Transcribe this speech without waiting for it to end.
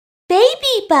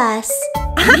BabyBus.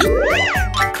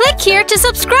 Click here to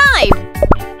subscribe.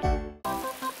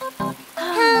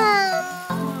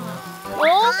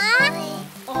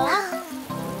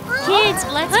 Kids,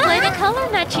 let's play the color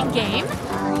matching game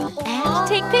and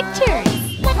take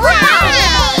pictures.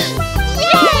 Wow!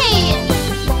 Yay!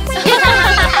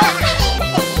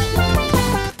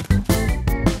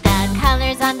 The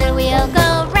colors on the wheel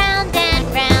go round and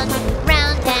round,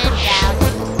 round and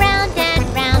round, round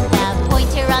and round. The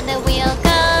pointer on the wheel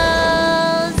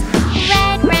goes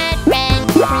red, red, red,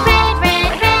 red, red,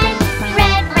 red,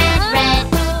 red, red, red.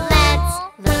 Let's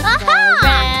look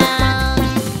around.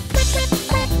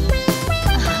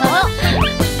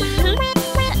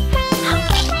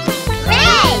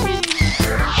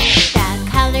 The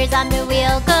colors on the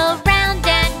wheel go round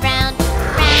and round,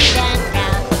 round and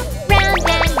round, round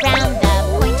and round. The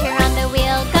pointer on the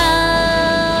wheel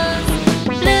goes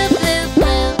blue, blue,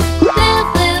 blue, blue,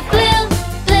 blue, blue,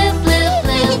 blue, blue,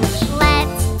 blue.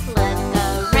 Let's look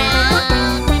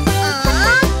around.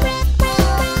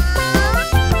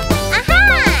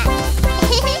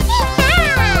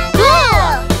 Cool!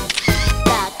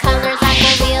 The colors on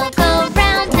the wheel go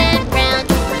round and round,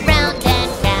 round and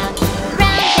round,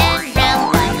 round and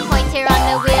round. The pointer on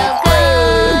the wheel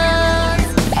goes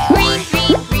green,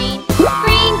 green, green,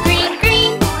 green, green,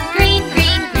 green, green,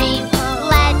 green, green.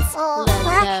 Let's look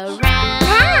around.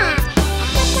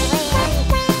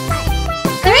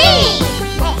 Green!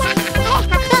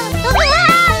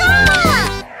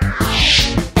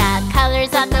 The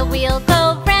colors on the wheel go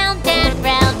round and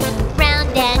round,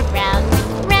 round and round,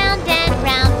 round and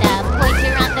round. The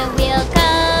pointer on the wheel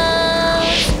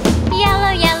goes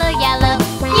yellow, yellow, yellow,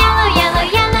 yellow, yellow,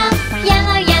 yellow,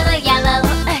 yellow, yellow, yellow.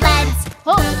 Let's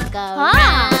look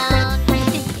around.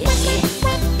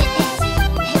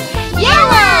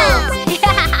 Yellow!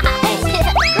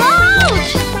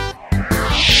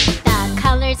 The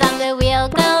colors on the wheel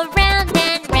go round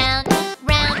and round,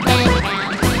 round and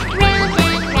round, round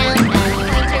and round. The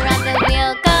pointer on the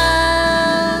wheel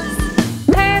goes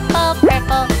purple,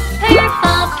 purple,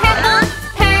 purple, purple,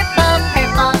 purple,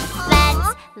 purple. Let's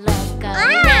look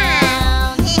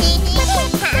around.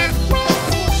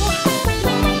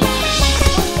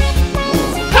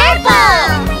 Purple!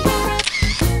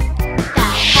 The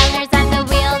colors on the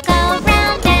wheel go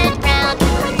round and round,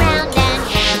 round and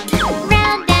round,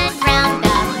 round and round.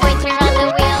 The pointer on the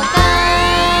wheel goes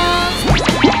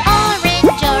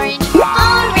orange, orange,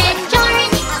 orange,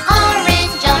 orange,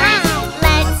 orange, orange.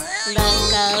 Let's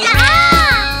look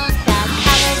around. The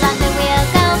colors on the wheel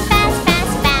go fast,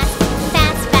 fast, fast,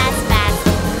 fast, fast, fast,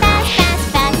 fast, fast,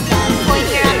 fast. The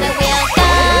pointer on the wheel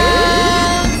goes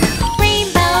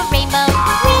rainbow, rainbow,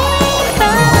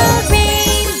 rainbow,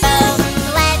 rainbow.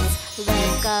 Let's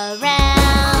look around.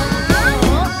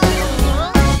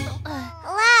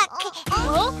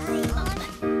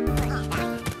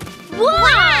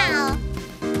 Wow!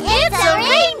 It's a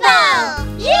rainbow!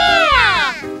 Yeah!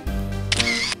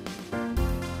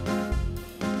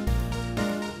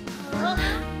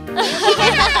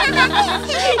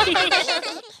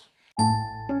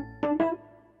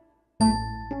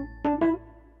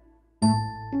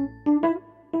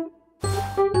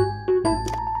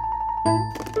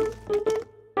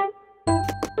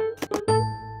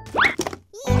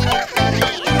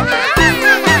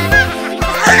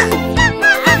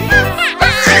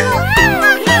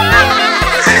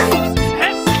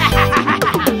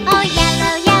 Oh,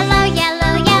 yellow, yellow,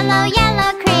 yellow, yellow,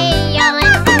 yellow crayon.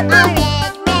 Oh,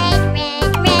 red, red,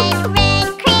 red, red, red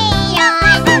crayon.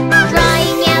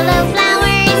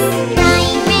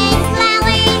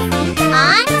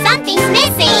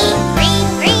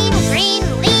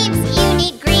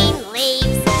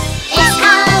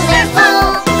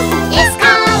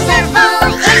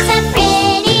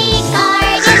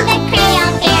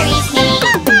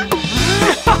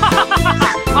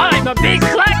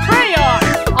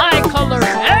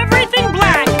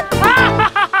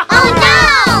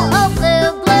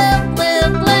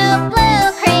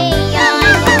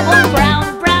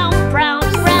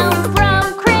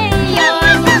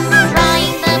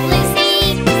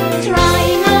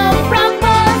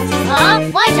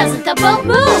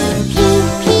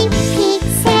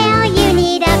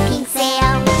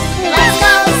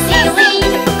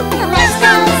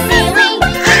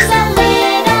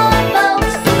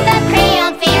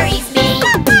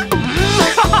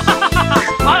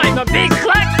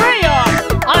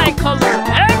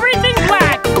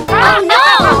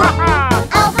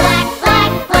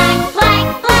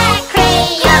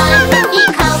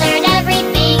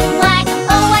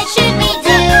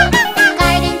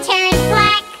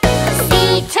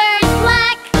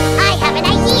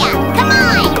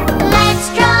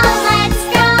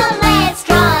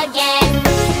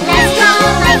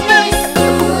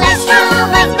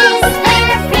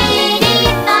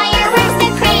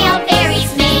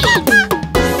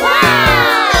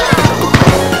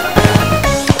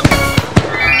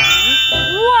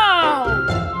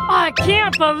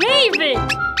 believe it!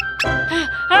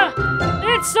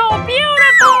 It's so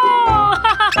beautiful!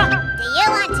 Do you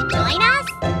want to join us?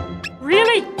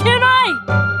 Really? Can I?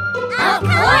 Of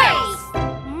course!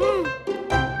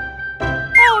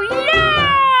 Oh,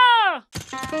 yeah!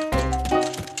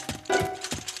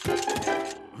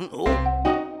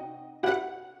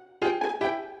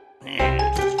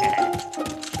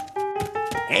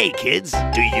 Hey, kids,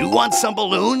 do you want some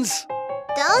balloons?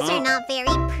 Those are not very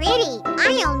pretty.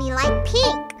 I only like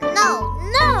pink. No.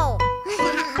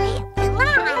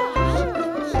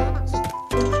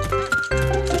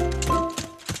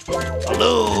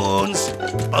 Balloons!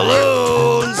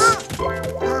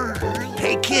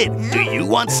 Hey, kid, do you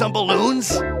want some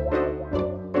balloons?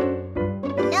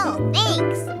 No,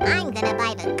 thanks. I'm gonna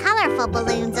buy the colorful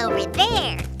balloons over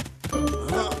there.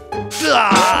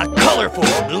 Colorful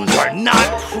balloons are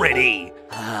not pretty.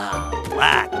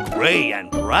 Black, gray,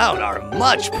 and brown are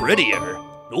much prettier.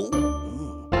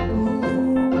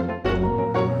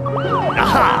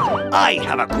 Aha! I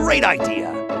have a great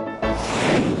idea.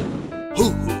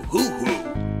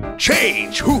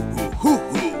 Change!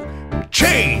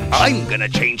 Change! I'm gonna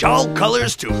change all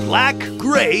colors to black,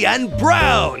 gray, and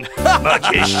brown.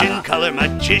 Magician, color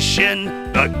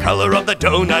magician. The color of the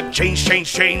donut, change.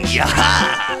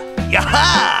 Yaha!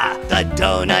 The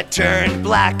donut turned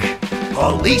black.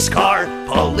 Police car,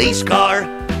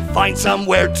 find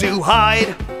somewhere to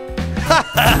hide.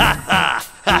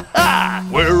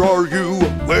 Where are you?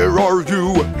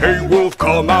 Hey, wolf,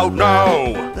 come out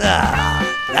now.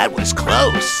 That was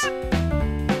close.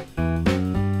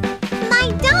 My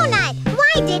donut!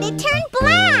 Why did it turn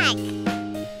black?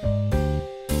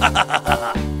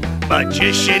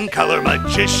 Magician, color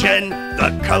magician.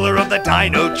 The color of the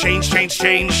dino, change.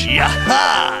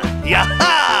 Yaha!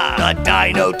 The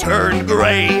dino turned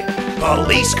gray.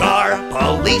 Police car,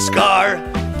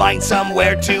 find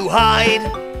somewhere to hide.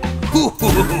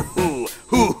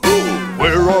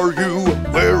 Where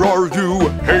are you?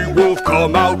 Hey, wolf,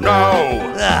 come out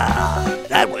now.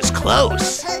 That was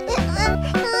close.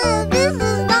 This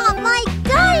is not my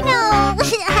dino!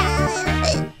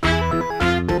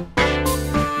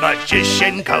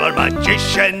 Magician, color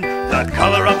magician. The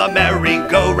color of the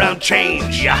merry-go-round,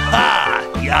 change. Yaha!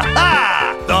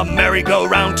 The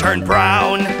merry-go-round turned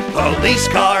brown. Police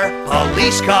car,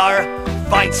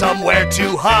 find somewhere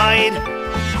to hide.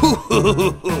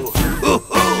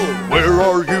 Where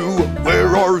are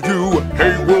you?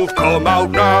 Hey, wolf, come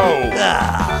out now.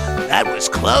 That was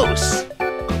close.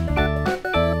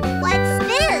 What's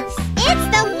this? It's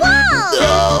the wolf!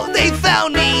 Oh, they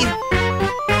found me.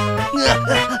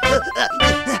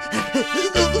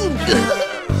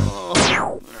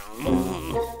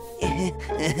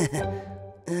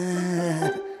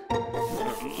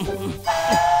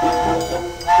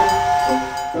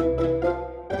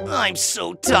 I'm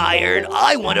so tired.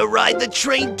 I want to ride the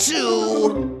train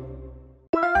too.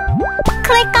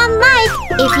 Click on like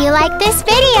if you like this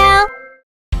video.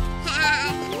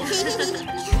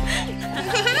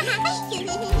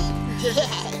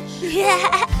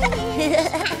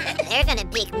 They're gonna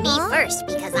pick me first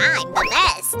because I'm the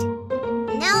best.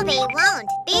 No, they won't.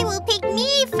 They will pick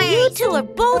me first. You two are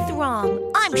both wrong.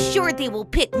 I'm sure they will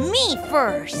pick me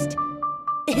first.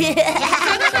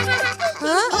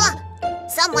 Huh?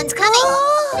 Someone's coming.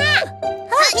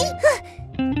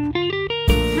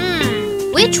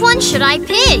 Which one should I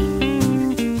pick?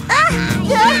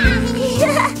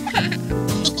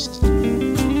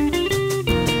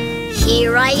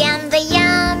 Here I am, the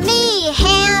yummy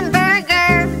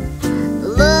hamburger.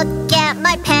 Look at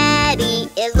my patty,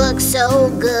 it looks so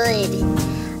good.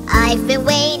 I've been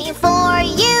waiting for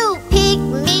you, pick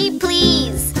me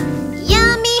please.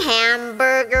 Yummy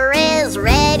hamburger is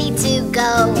ready to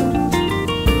go.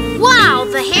 Wow,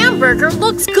 the hamburger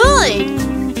looks good.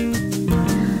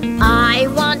 I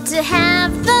want to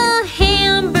have the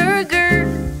hamburger.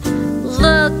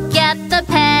 Look at the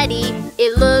patty,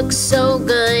 it looks so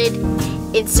good.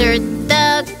 Insert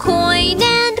the coin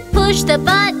and push the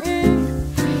button.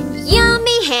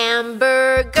 Yummy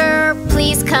hamburger,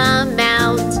 please come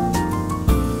out.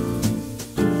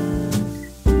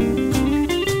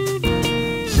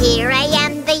 Here I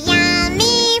am, the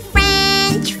yummy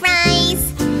French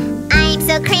fries. I'm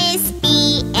so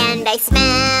crispy and I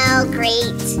smell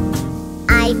great.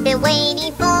 I've been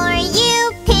waiting for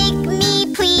you, pick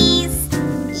me please.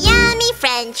 Yummy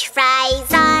French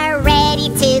fries are ready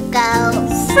to go.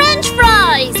 French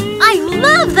fries! I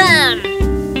love them!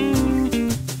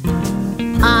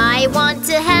 I want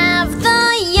to have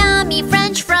the yummy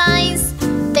French fries.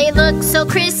 They look so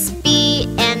crispy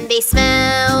and they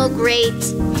smell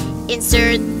great.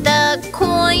 Insert the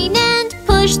coin and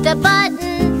push the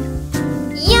button.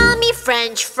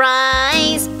 French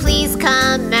fries, please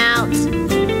come out.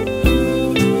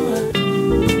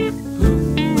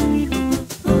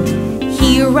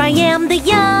 Here I am, the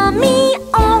yummy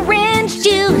orange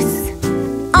juice.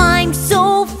 I'm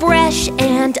so fresh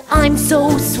and I'm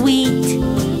so sweet.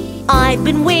 I've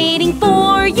been waiting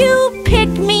for you, pick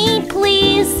me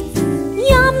please.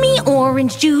 Yummy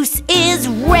orange juice is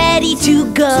ready to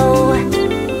go.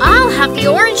 I'll have the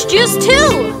orange juice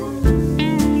too.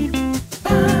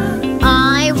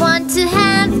 I want to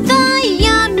have the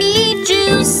yummy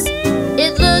juice.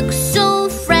 It looks so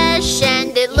fresh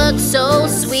and it looks so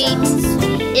sweet.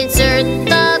 Insert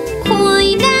the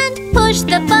coin and push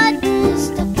the button.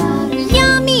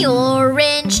 Yummy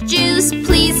orange juice,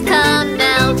 please come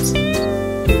out.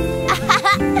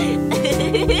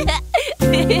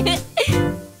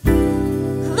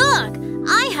 Look,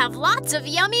 I have lots of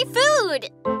yummy food.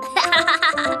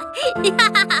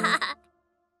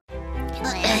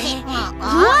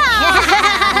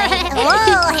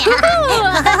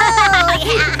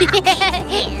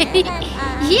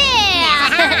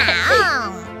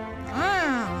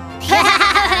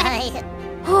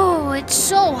 Oh, it's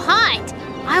so hot.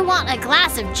 I want a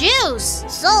glass of juice.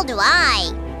 So do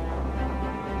I.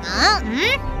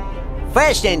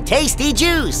 Fresh and tasty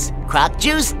juice. Croc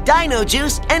juice, dino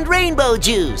juice, and rainbow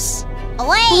juice.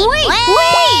 Wait!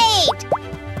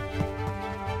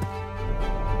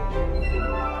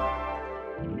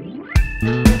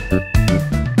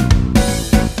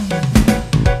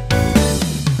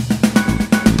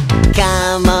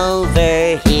 Come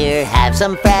over here, have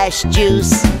some fresh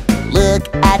juice.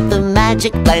 Look at the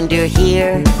magic blender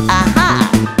here. Aha!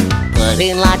 Put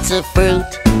in lots of fruit.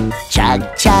 Chug,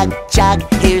 chug, chug.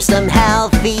 Here's some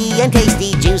healthy and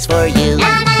tasty juice for you.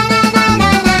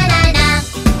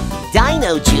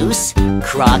 Dino juice,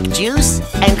 croc juice,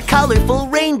 and colorful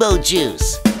rainbow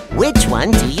juice. Which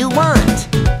one do you want?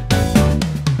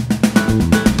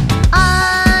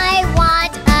 I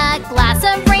want a glass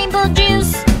of rainbow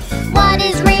juice. What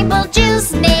is rainbow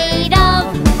juice made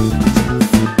of?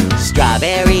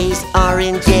 Strawberries,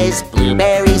 oranges,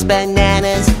 blueberries,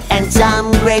 bananas, and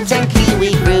some grapes and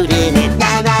kiwi fruit in it.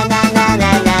 Na na na na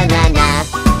na na na na.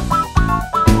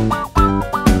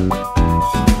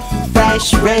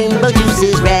 Fresh rainbow juice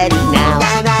is ready now.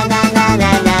 Na na na na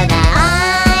na na na.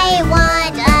 I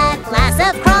want a glass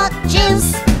of croc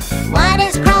juice. What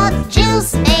is croc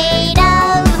juice made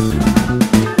of?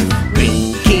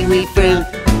 Green kiwi fruit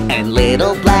and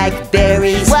little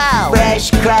blackberries. Wow!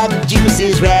 Fresh croc juice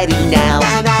is ready now.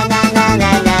 Na na na na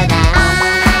na na na.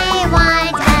 I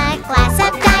want a glass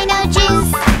of dino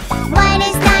juice. What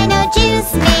is dino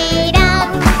juice made of?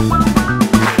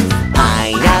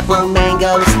 Pineapple,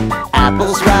 mangoes,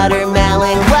 apples,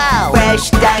 watermelon. Wow!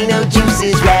 Fresh dino juice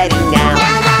is ready now.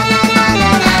 Na na na na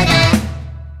na na na.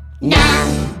 Now.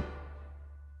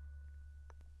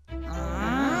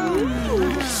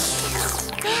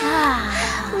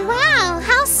 Wow,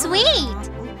 how sweet!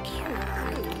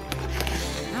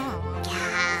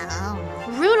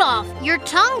 Rudolph, your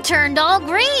tongue turned all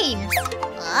green.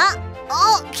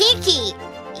 Oh, Kiki,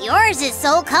 yours is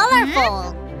so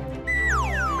colorful.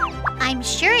 I'm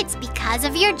sure it's because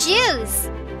of your juice.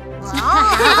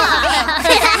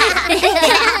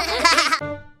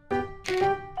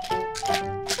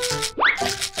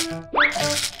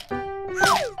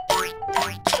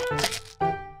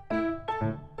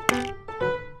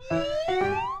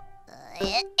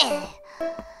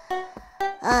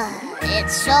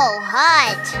 It's so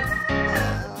hot.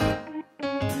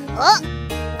 Oh,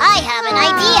 I have an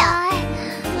idea.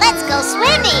 Let's go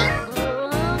swimming.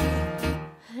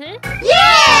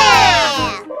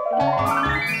 Yeah!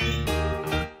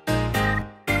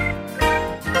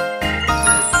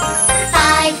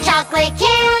 5 chocolate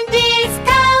candies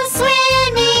go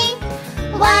swimming.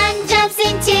 One jumps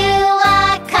into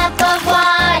a cup of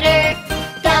water.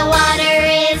 The water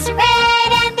is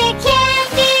red and the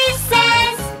candy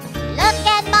says, "Look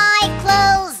at my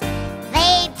clothes,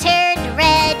 they turned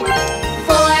red."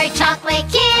 4 chocolate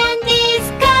candies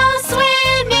go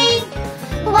swimming.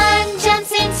 One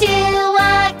jumps into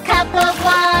a cup of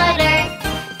water.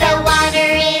 The water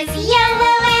is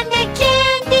yellow and the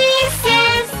candy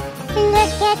says,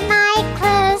 "Look at my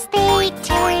clothes, they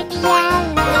turned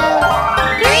yellow."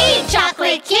 3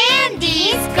 chocolate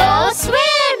candies go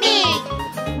swimming.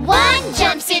 One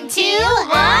jumps into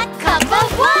a cup of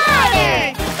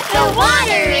water. The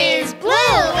water is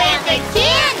blue and the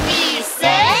candy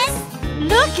says,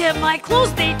 Look at my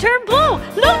clothes, they turn blue.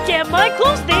 Look at my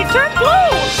clothes, they turn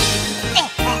blue.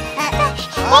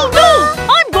 Oh no!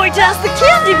 I'm going to ask the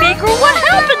candy maker what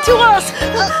happened to us.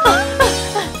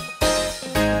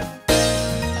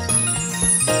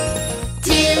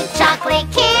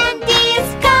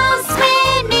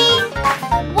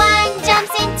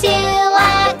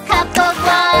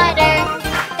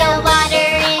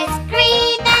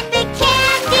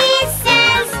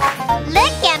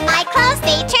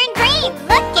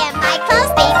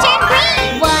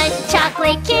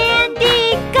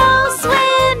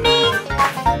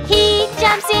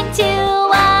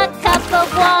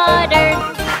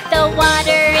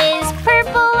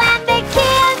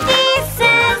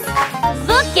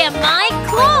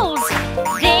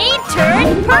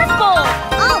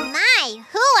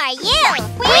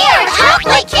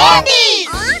 Candies!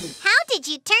 How did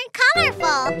you turn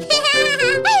colorful?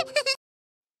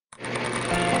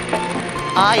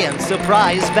 I am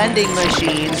surprise vending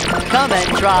machine. Come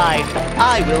and try.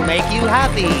 I will make you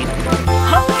happy.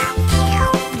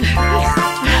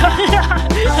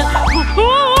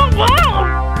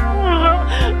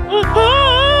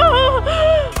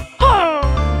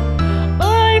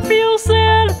 I feel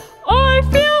sad. I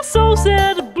feel so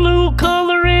sad. Blue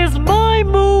color is my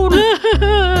mood.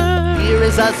 Here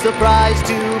is a surprise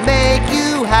to make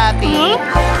you happy.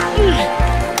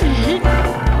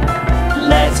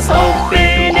 Let's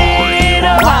open it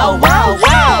up. Wow, wow,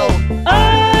 wow!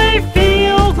 I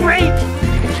feel great.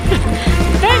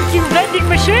 Thank you, vending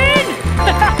machine.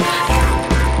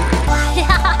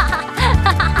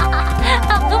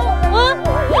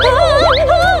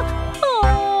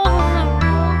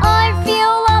 I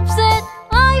feel upset.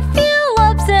 I feel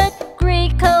upset. Gray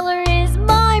color is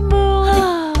my mood.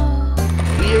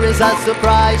 Here is a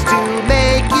surprise to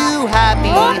make you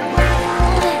happy.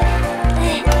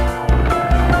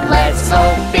 Let's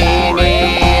open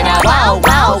it up. Wow,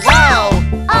 wow, wow!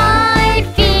 I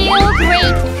feel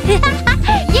great.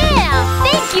 Yeah,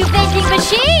 thank you, vending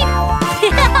machine.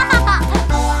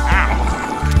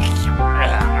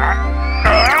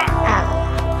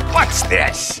 What's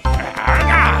this?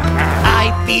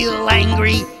 I feel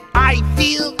angry. I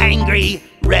feel angry.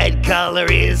 Red color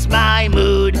is my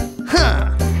mood. Huh.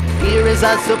 Here is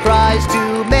a surprise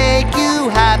to make you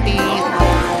happy.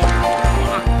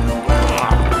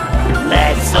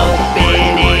 Let's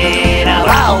open it up.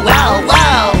 Wow, wow,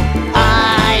 wow!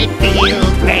 I feel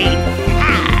great.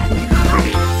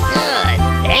 Good.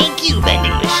 Thank you,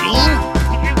 vending machine.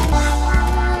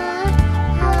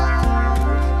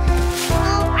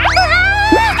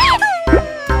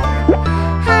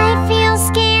 I feel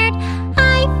scared.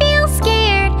 I feel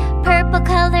scared. Purple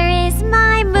color is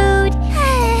my mood.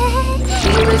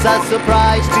 Here is a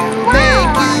surprise to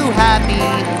make you happy.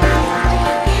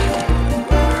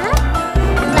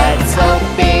 Let's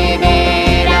open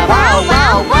it up. Wow,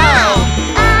 wow, wow!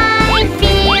 I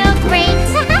feel great.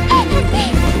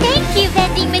 Thank you,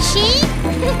 vending machine.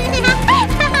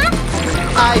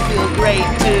 I feel great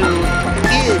too.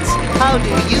 Kids, how do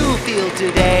you feel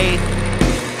today?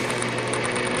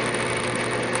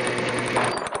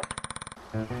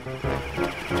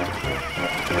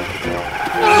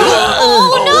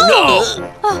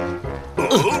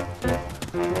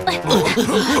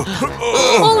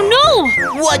 Oh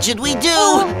no! What should we do?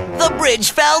 The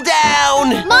bridge fell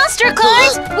down! Monster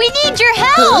cars, we need your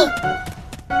help!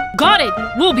 Got it.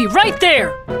 We'll be right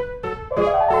there.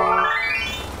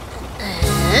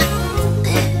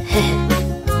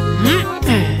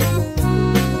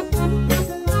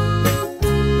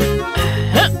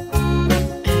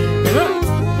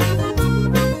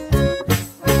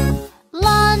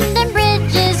 London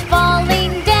Bridge is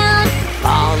falling down.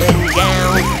 Falling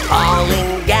down,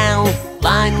 falling down.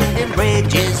 London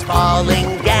Bridge is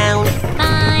falling down.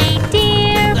 My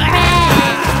dear friend.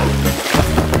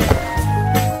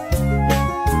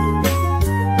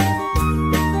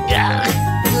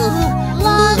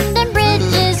 London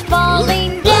Bridge is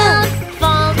falling down.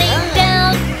 Falling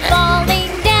down,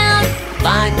 falling down.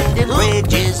 London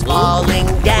Bridge is falling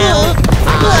down.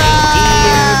 My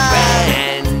dear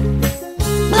friend.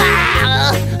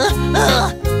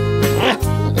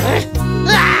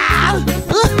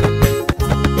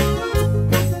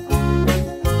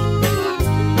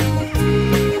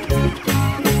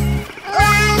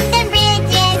 London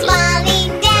Bridge is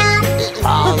falling down.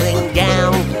 Falling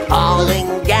down,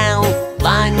 falling down.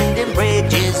 London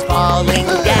Bridge is falling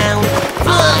down.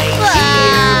 My dear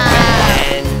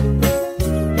friend.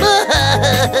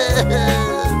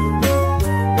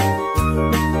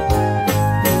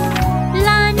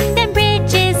 London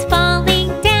Bridge is falling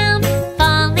down.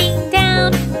 Falling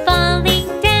down, falling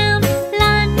down.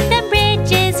 London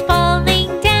Bridge is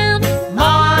falling down.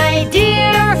 My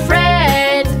dear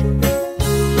friend.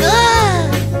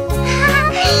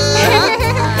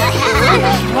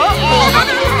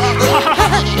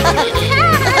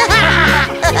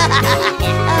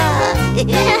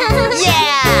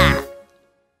 Yeah!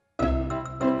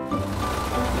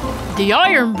 The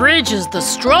Iron Bridge is the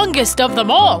strongest of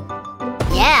them all.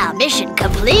 Yeah, mission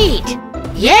complete.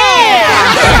 Yeah!